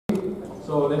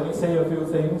So let me say a few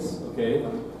things, okay?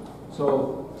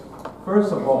 So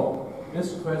first of all,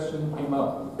 this question came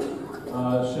up.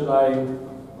 Should I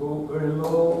go very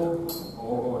low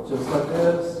or just like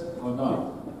this or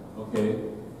not? Okay.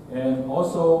 And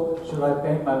also, should I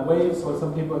bend my waist or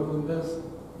some people are doing this?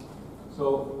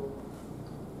 So,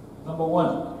 number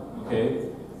one, okay,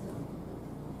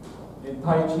 in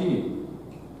Tai Chi,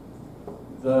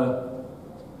 the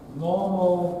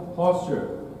normal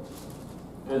posture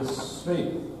is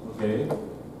straight, okay?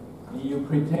 You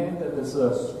pretend that there's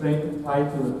a string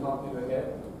tied to the top of your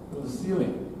head, to the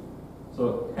ceiling.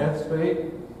 So head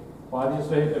straight, body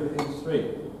straight, everything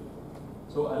straight.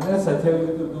 So unless I tell you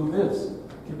to do this,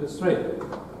 keep it straight,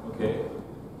 okay?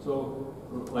 So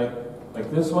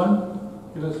like this one,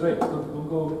 keep it straight. Don't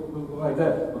go like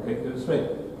that, okay? Keep it straight.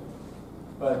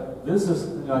 But this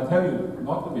is, I tell you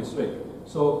not to be straight.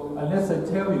 So unless I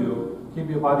tell you, keep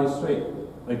your body straight,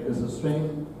 like there's a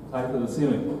string tied to the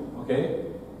ceiling, okay?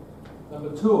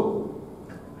 Number two,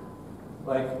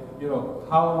 like,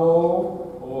 how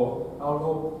low or how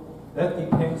low, that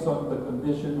depends on the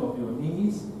condition of your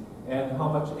knees and how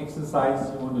much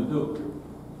exercise you want to do.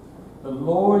 The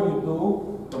lower you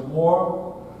do, the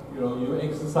more, you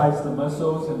exercise the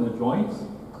muscles in the joints,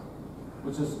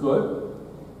 which is good.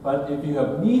 But if you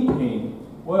have knee pain,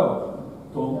 well,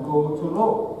 don't go too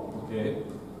low, okay?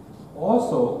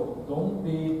 Also, don't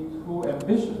be too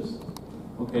ambitious,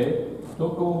 okay?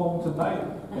 Don't go home tonight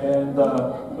and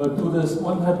do this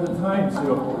 100 times,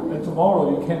 and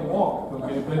tomorrow you can't walk,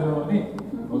 okay? Blame it on me,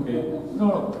 okay?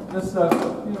 No, just,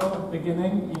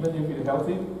 beginning, even if you're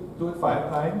healthy, do it 5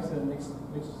 times, and next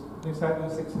time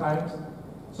do 6 times.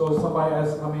 So somebody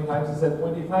asked how many times, he said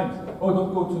 20 times. Oh,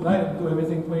 don't go tonight and do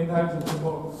everything 20 times, and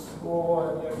tomorrow,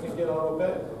 I can't get out of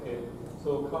bed, okay?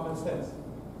 So common sense.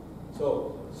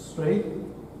 So straight,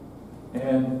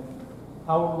 and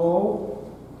how low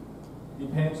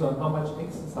depends on how much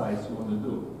exercise you want to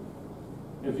do.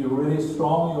 If you're really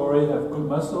strong, you already have good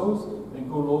muscles, then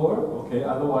go lower, okay?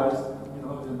 Otherwise,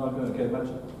 you're not going to get much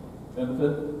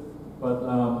benefit. But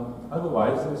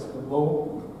otherwise, it's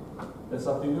low. That's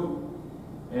up to you.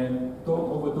 And don't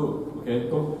overdo it, okay?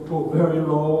 Don't go very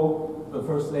low the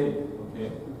first day,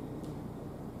 okay?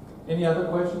 Any other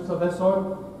questions of that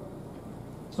sort?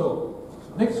 So,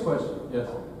 next question, yes?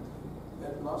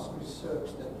 That last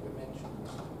research that you mentioned,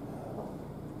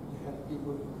 you had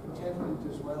people pretending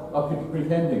as well. Oh,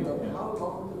 pretending. Yeah. How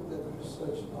long did that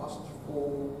research last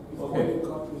for before you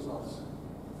got results?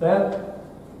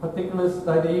 That particular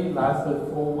study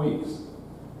lasted 4 weeks.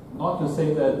 Not to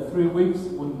say that 3 weeks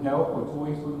wouldn't help or 2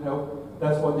 weeks wouldn't help.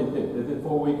 That's what they did. They did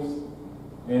 4 weeks,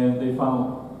 and they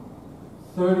found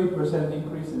 30%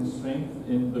 increase in strength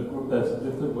in the group that's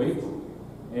lifted weight,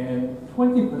 and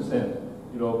 20%,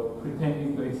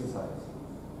 pretending to exercise.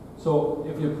 So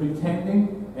if you're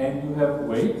pretending and you have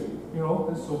weight,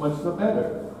 it's so much the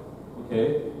better.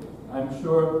 Okay? I'm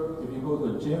sure if you go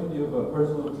to the gym, you have a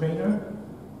personal trainer.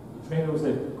 The trainer will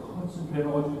say, concentrate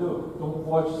on what you do. Don't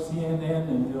watch CNN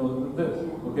and do this.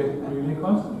 Okay? Really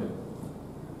concentrate.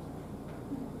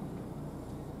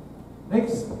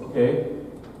 Next, okay.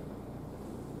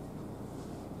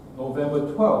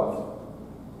 November 12th.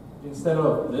 Instead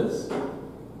of this,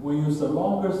 we use a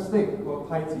longer stick called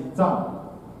Tai Chi Bang.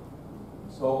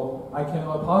 So I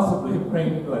cannot possibly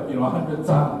bring 100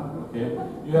 zang. Okay?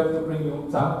 You have to bring your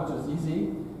zang, which is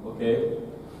easy. Okay?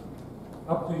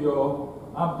 Up to your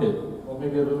armpit, or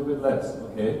maybe a little bit less,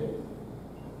 okay?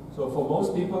 So for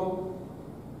most people,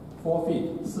 4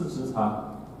 feet, 40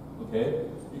长, okay?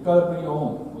 You gotta bring your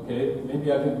own, okay?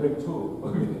 Maybe I can bring 2,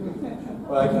 okay?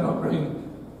 But I cannot bring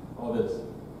all this.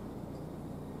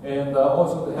 And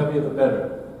also the heavier the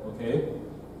better, okay?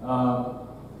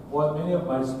 What many of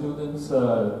my students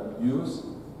use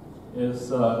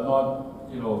is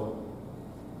not,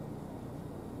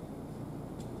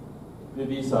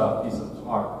 maybe it's a piece of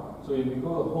tar. So if you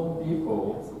go to Home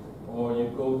Depot or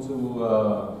you go to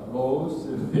Lowe's,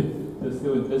 if they're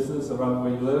still in business around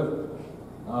where you live,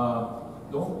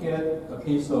 don't get a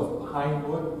piece of pine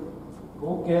wood.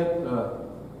 Go get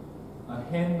a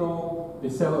handle. They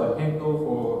sell a handle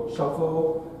for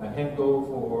shovel, a handle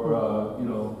for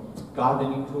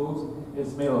gardening tools.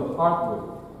 It's made of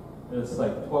hardwood. It's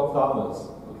like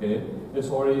 $12. Okay, it's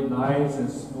already nice and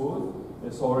smooth.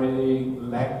 It's already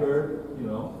lacquered.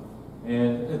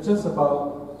 And it's just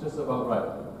about right,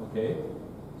 okay?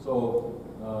 So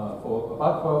for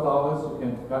about $12, you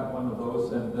can get one of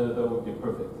those, and that would be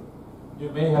perfect. You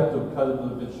may have to cut it a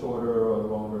little bit shorter or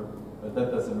longer, but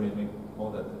that doesn't really make all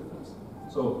that difference.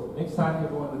 So next time you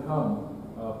want to come,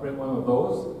 bring one of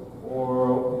those,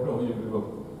 or you go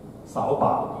扫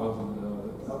把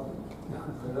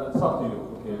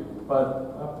but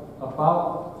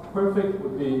about perfect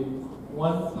would be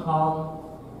 1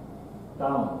 palm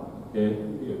down, okay,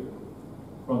 here.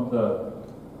 From the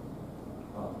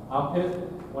armpit,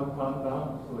 1 palm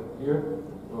down, so like here,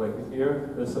 so like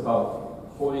here, that's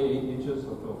about 48 inches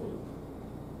or 12 feet.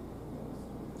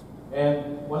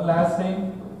 And one last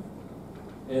thing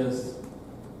is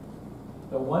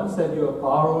the ones that you are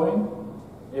borrowing,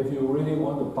 if you really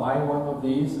want to buy one of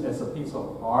these as a piece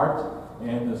of art,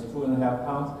 and it's 2.5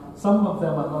 pounds, some of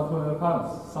them are not 2.5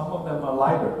 pounds, some of them are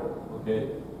lighter,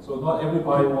 okay? So not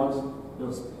everybody wants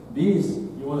these,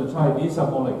 you want to try, these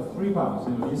are more like 3 pounds,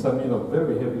 these are made of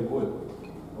very heavy wood,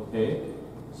 okay?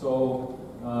 So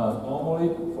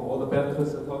normally, for all the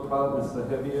benefits I talk about, it's the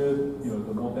heavier,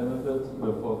 the more benefits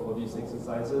for these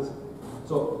exercises.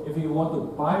 So if you want to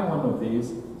buy one of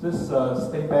these, just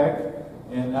stay back,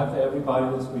 and after everybody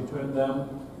has returned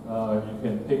them, you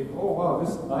can pick, oh wow, this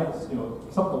is nice,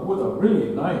 some of the wood are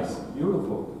really nice,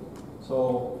 beautiful.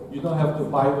 So you don't have to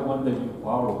buy the one that you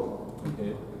borrowed,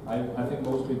 okay? I think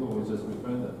most people will just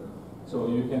return them. So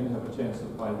you can have a chance to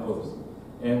buy those.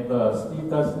 And Steve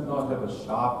does not have a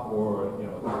shop or,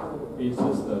 he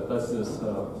just does this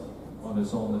on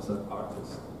his own as an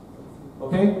artist.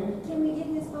 Okay? Can we get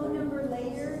his phone number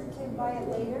later to buy it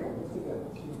later?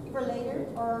 For later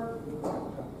or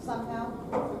somehow?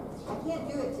 I can't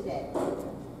do it today.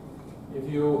 If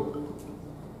you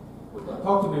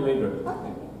talk to me later.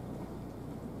 Okay.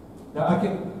 Yeah,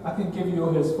 I can give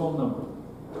you his phone number,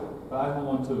 but I don't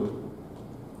want to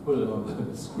put it on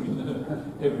the screen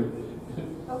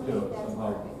Okay, that's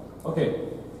somehow. perfect. Okay.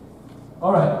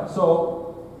 All right.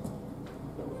 So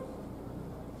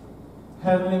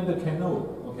handling the canoe,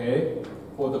 okay,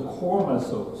 for the core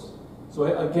muscles. So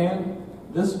again,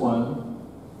 this one,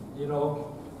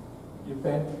 you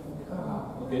bend.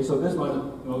 Okay, so this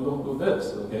one, don't do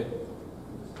this. Okay,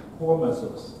 core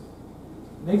muscles.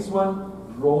 Next one,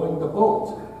 rowing the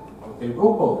boat. Okay,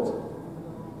 rowboat.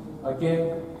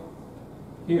 Again,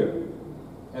 here,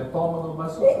 abdominal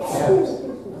muscles, abs,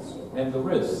 and the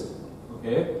wrist.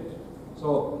 Okay,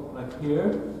 so like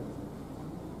here,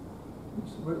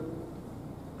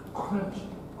 crunch.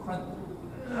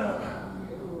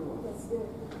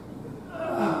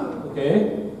 Okay,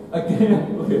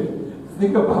 again, okay.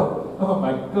 Think about, oh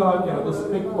my God, this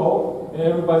big boat, and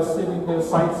everybody's sitting there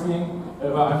sightseeing,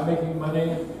 and I'm making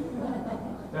money.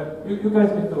 You guys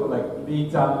been to like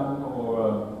Lijiang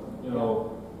or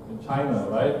in China,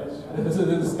 right?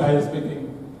 This guy is making,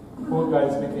 poor guy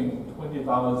is making $20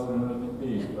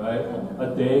 RMB, right?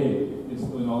 A day. He's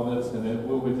doing all this, and then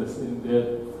we're just sitting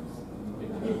there.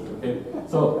 Okay,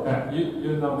 so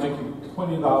you're now making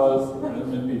 $20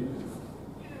 RMB.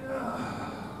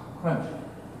 Crunch.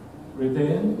 Breathe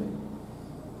in.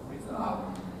 Breathe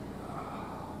out.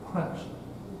 Crunch.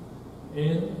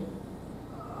 In.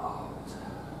 Out.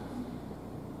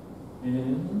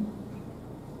 In.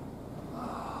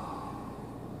 Out.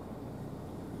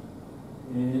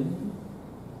 In.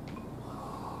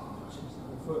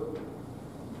 Foot.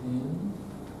 In.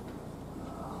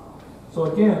 So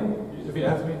again, if you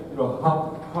ask me,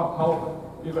 how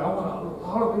if I want a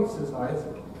lot of exercise,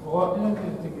 or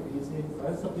anything, take it easy.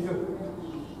 That's up to you.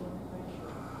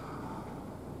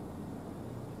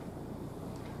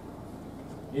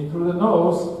 In through the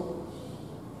nose.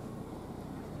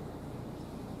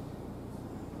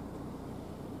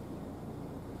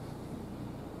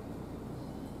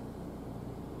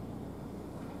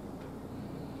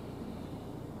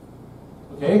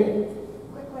 Okay?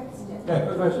 Quick question. Yeah,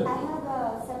 good question. I have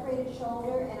a separated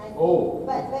shoulder and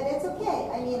but it's okay.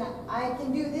 I mean, I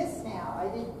can do this now. I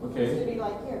didn't used to be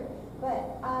like here.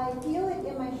 But I feel it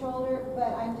in my shoulder,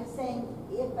 but I'm just saying,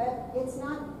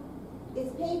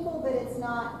 it's painful, but it's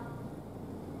not,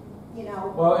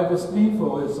 Well, if it's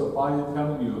painful, it's the body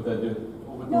telling you that you're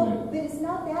overdoing No, it. but it's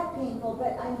not that painful,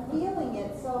 but I'm feeling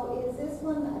it. So is this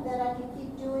one that I can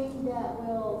keep doing that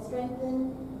will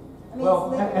strengthen? I mean,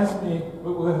 Well, ask me,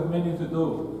 we have many to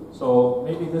do. So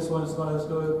maybe this one is not as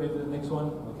good, maybe the next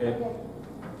one, okay?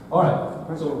 All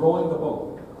right, so rowing the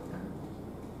boat.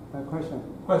 Question.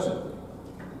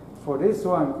 For this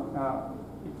one,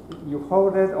 you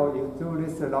hold it or you do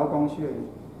this 劳宫穴.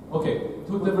 Okay,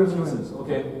 two different reasons,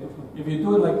 okay? If you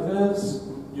do it like this,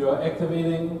 you're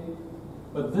activating,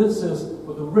 but this is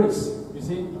for the wrist, you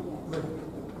see?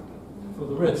 For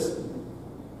the wrist.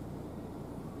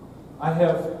 I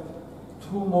have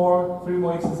 3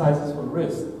 more exercises for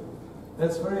wrist.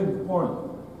 That's very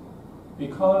important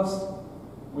because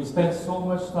we spend so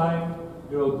much time,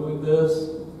 doing this.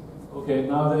 Okay,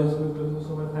 nowadays we spend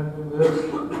so much time doing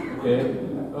this. Okay,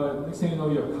 next thing you know,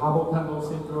 you have carpal tunnel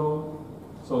syndrome.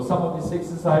 So some of these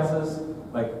exercises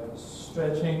like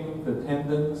stretching the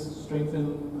tendons,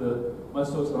 strengthen the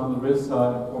muscles around the wrists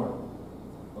are important.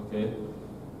 Okay?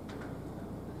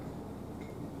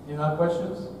 Any other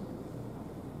questions?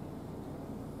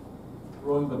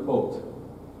 Rowing the boat.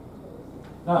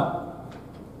 Now,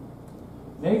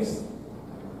 next,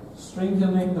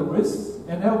 strengthening the wrists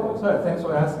and elbows. All right, thanks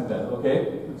for asking that.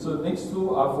 Okay? So the next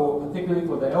two are particularly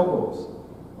for the elbows.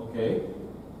 Okay?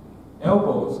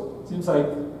 Elbows, seems like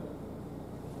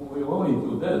we only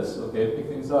do this, okay, pick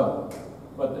things up.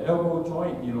 But the elbow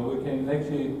joint, you know, we can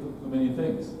actually do many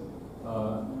things.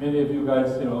 Many of you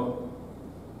guys, you know,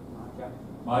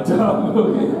 mahjong.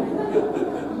 Okay.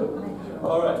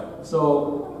 All right,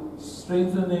 so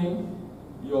strengthening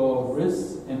your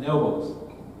wrists and elbows.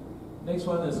 Next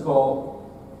one is called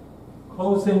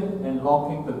closing and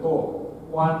locking the door.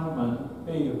 关门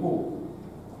闭户.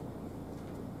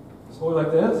 Just hold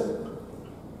like this.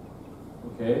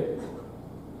 Okay.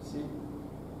 See?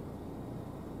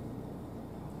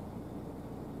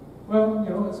 Well, you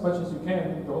know, as much as you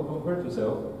can, don't hurt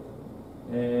yourself.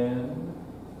 And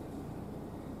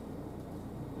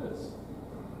this.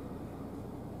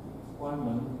 关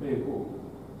门闭户.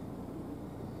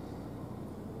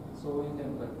 So you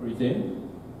can like breathe in.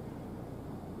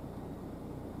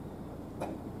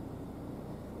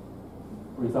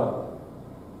 Breathe out.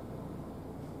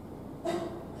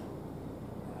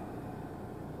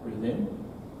 Breathe in.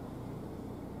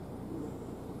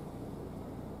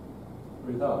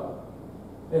 Breathe out.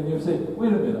 And you say,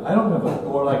 wait a minute, I don't have a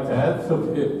door like that.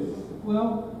 Okay.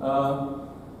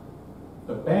 Well,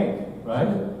 the bank,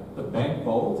 right? The bank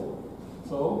vault.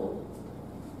 So,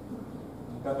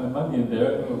 I've got my money in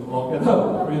there, and we'll lock it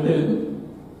up. Breathe in.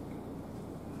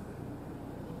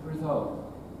 Breathe out.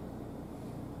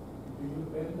 Do you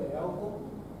bend the elbow?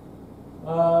 A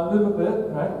little bit,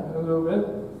 right? A little bit.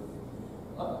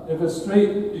 If it's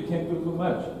straight, you can't do too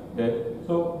much. Okay?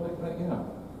 So, like you know.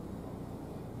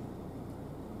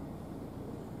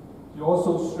 You're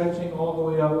also stretching all the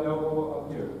way out, elbow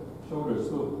up here. Shoulders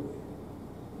too.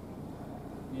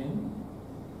 In.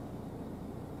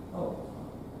 Oh.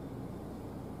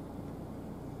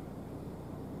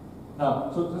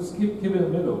 Now, so just keep it in the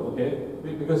middle, okay?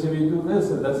 Because if you do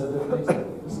this, and that's a different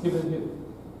thing. Just keep it here.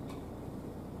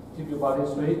 Keep your body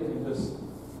straight and just.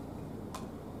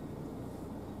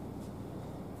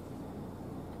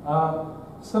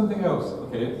 Something else,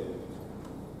 okay?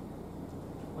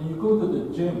 When you go to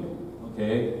the gym,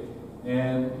 okay,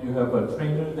 and you have a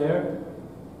trainer there,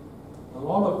 a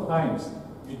lot of times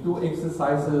you do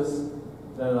exercises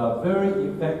that are very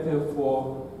effective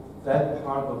for that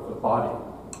part of the body,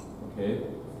 okay?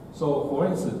 So, for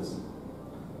instance,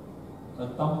 a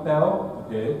dumbbell,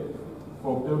 okay,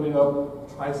 for building up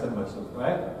tricep muscles,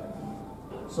 right?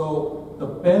 So, the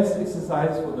best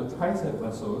exercise for the tricep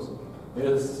muscles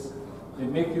is they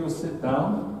make you sit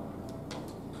down.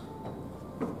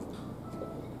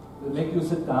 They make you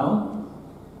sit down,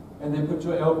 and they put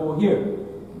your elbow here.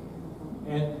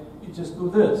 And you just do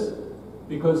this,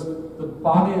 because the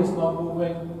body is not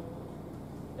moving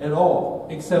at all,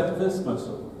 except this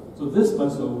muscle. So this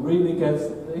muscle really gets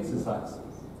the exercise.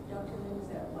 Dr. Lin, is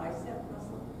that bicep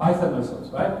muscle? Bicep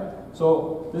muscles, right?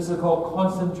 So this is called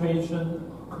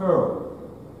concentration curl.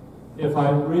 If I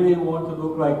really want to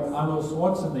look like Arnold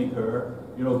Schwarzenegger,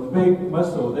 you know, big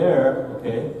muscle there,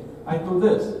 okay, I do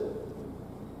this.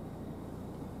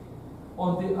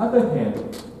 On the other hand,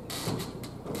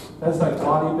 that's like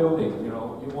bodybuilding, you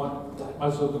know, you want that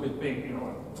muscle to be big, you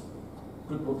know,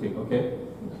 good looking, okay?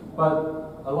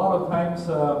 But a lot of times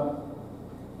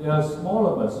there are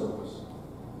smaller muscles,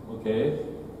 okay?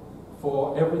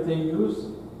 For everyday use,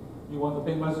 you want the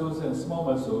big muscles and small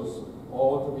muscles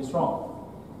all to be strong.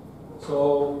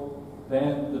 So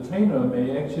then the trainer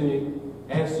may actually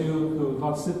ask you to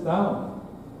not sit down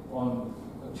on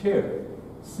a chair,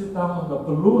 sit down on a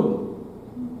balloon.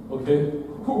 Okay,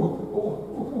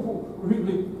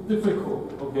 really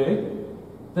difficult, okay?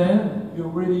 Then you're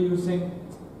really using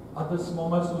other small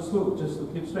muscles too, just to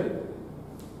keep straight.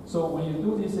 So when you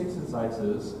do these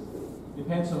exercises,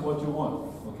 depends on what you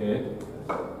want, okay?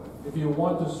 If you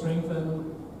want to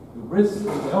strengthen the wrist and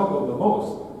the elbow the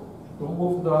most, don't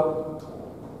move the,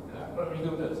 let me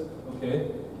do this,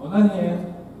 okay? On the other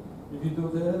hand, if you do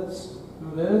this,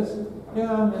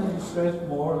 yeah, and then you stretch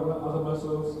more other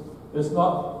muscles. It's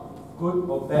not good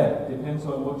or bad, depends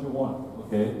on what you want,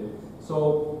 okay?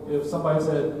 So if somebody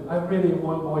said, I really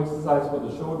want more exercise for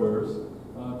the shoulders,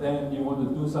 then you want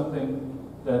to do something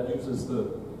that uses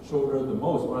the shoulder the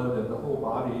most rather than the whole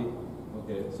body,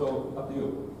 okay? So up to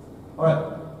you. All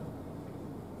right.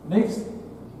 Next,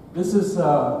 this is,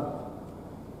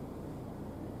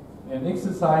 an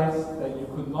exercise that you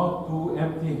could not do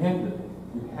empty-handed.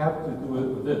 You have to do it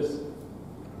with this.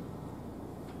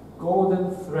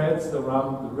 Golden threads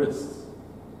around the wrists.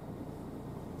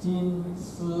 金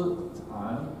丝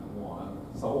缠环,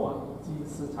 手腕, 金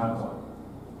丝缠环.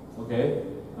 Okay?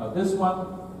 Now this one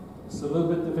is a little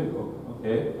bit difficult.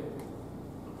 Okay?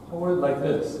 Hold it like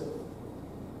this.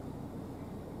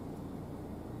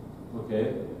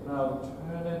 Okay? Now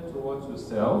turn it towards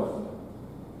yourself.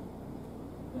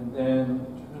 And then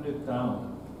turn it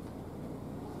down.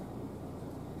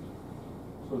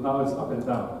 So now it's up and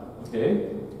down.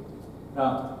 Okay?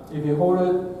 Now, if you hold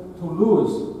it too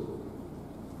loose,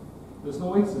 there's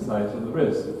no exercise on the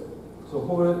wrist. So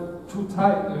hold it too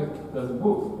tight, it doesn't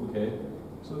move. Okay?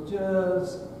 So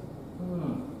just,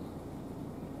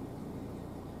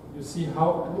 you see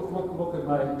how, look at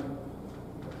my,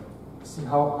 see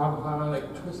how I'm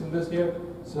like twisting this here?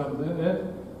 So I'm doing it.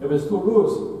 If it's too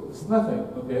loose, it's nothing.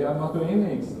 Okay? I'm not doing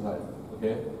any exercise.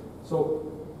 Okay?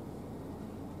 So,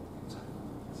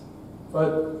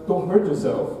 but don't hurt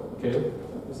yourself. Okay,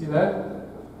 you see that?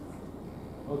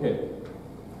 Okay,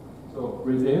 so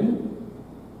breathe in,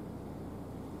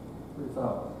 breathe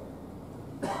out.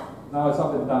 Now it's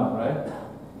up and down, right?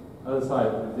 Other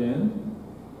side, breathe in,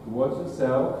 towards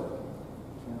yourself,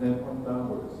 and then come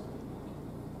downwards.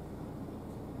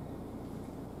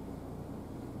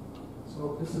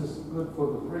 So this is good for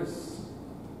the wrists.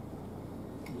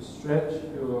 You stretch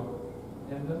your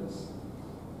tendons.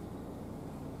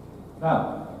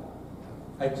 Now,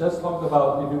 I just talked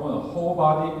about if you want a whole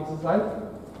body exercise,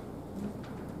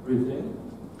 breathe in,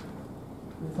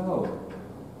 breathe out.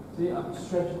 See, I'm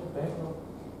stretching back.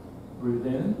 Breathe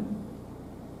in,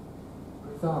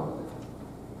 breathe out.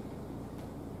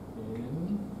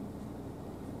 In,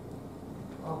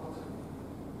 out.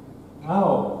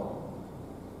 Now,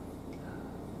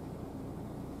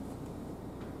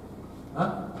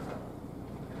 huh?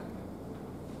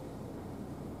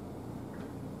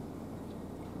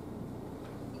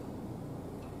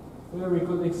 Very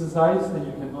good exercise that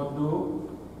you cannot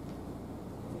do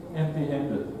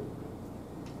empty-handed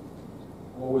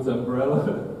or with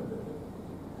umbrella.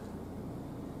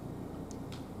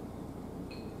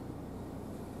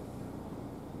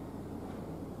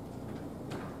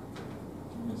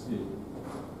 You see.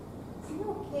 Is it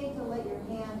okay to let your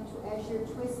hand, as you're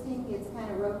twisting, it's kind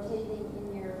of rotating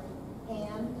in your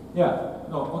hand? Yeah.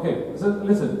 No. Okay. So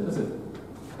listen.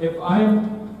 If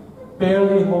I'm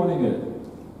barely holding it,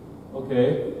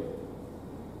 okay,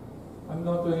 I'm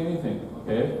not doing anything,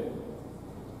 okay?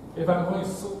 If I'm going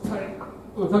so tight,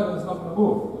 it's not going to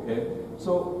move, okay?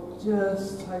 So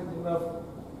just tight enough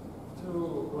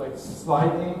to like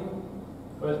sliding,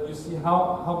 but you see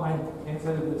how my hands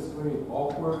are in this very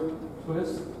awkward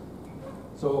twist?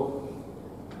 So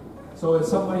it's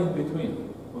somewhere in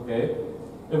between, okay?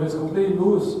 If it's completely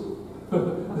loose,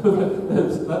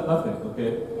 it's nothing,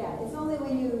 okay? Yeah, it's only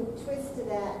when you twist to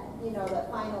that,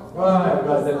 that final thing.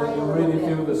 Right, then you really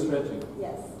feel the stretching.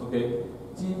 Yes. Okay,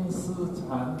 金丝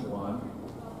缠环,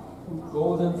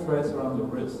 golden threads around the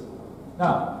wrist.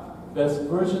 Now, that's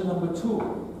version number 2.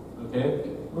 Okay,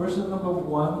 version number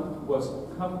 1 was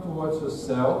come towards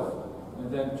yourself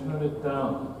and then turn it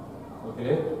down.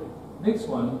 Okay, next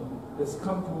one is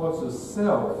come towards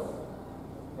yourself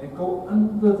and go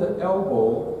under the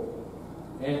elbow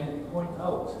and point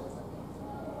out.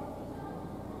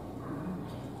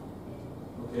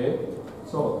 Okay,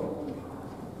 so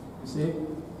you see,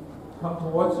 come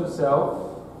towards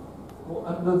yourself, go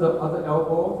under the other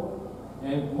elbow,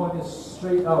 and point it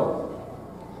straight out.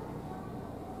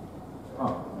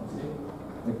 See,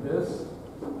 like this,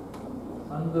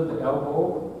 under the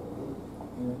elbow,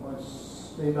 and point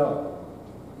straight out.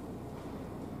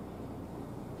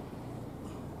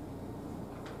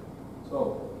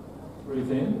 So,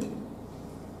 breathe in,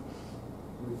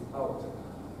 breathe out.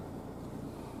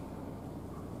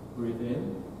 Breathe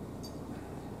in,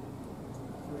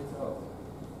 breathe out.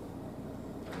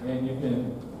 And you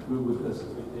can do it with this.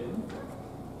 Breathe in,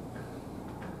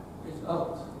 breathe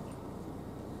out.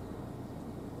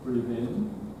 Breathe in,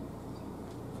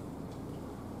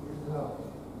 breathe out.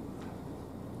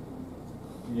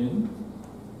 In,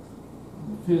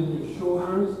 feel your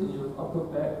shoulders and your upper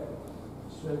back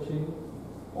stretching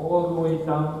all the way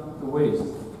down the waist.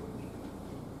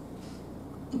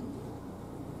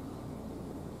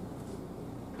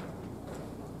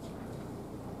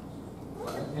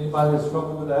 Anybody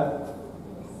struggle with that?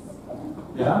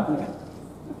 Yeah?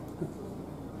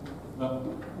 No?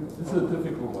 This is a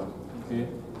difficult one, okay?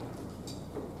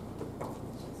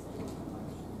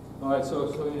 Alright, so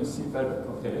you can see better,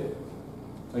 okay?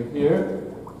 Like here,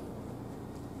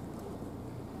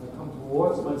 I come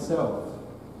towards myself,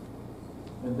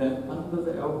 and then under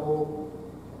the elbow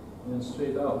and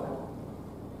straight out.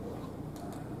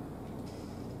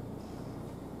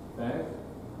 Back,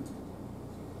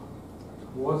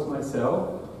 towards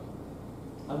myself,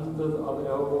 under the other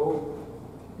elbow,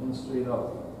 and straight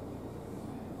out.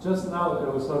 Just now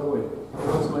it was other way,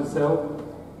 towards myself,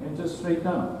 and just straight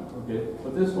down. Okay,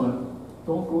 but this one,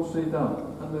 don't go straight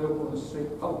down, under the elbow and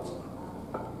straight out.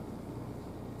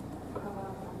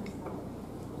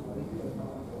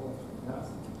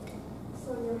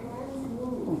 So your hands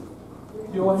move.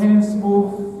 Your hands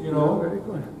move, you know. Very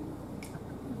good.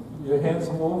 Your hands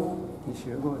move, 你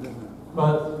学过这个？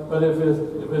 but if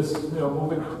it's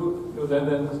moving too, then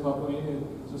it's not going in.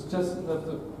 Just have to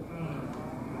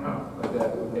like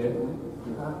that, okay?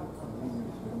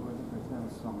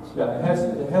 Yeah,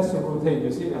 it has to rotate.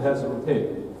 You see, it has to rotate.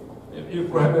 If you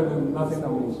grab it and nothing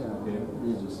moves, okay?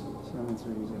 You just 下面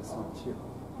注意一下上气。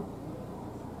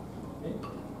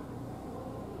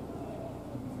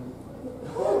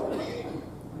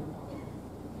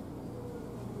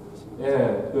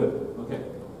 Yeah, good. Okay.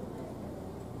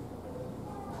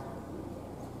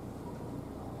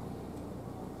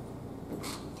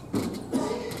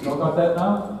 Y'all got that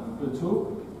now? Good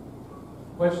too?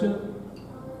 Question? I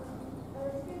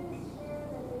was going to share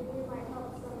that maybe it might help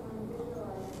someone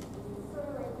visualize. It's sort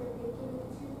of like you're making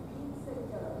two pizza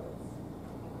doughs.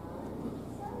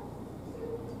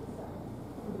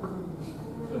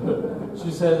 She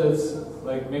said it's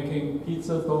like making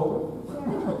pizza dough.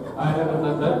 I haven't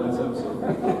done that myself. So.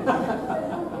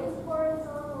 It's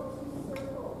horizontal, two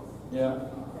circles. Yeah.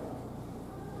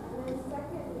 And then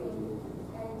secondly,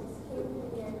 I just came to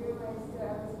me and realized that I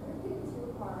was gripping too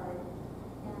hard.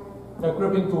 And They're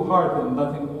gripping too hard and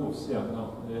nothing moves. Yeah,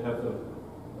 no, they have to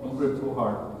don't grip too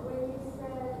hard. when you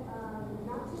said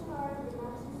not too hard, but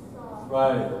not too soft.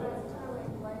 Right.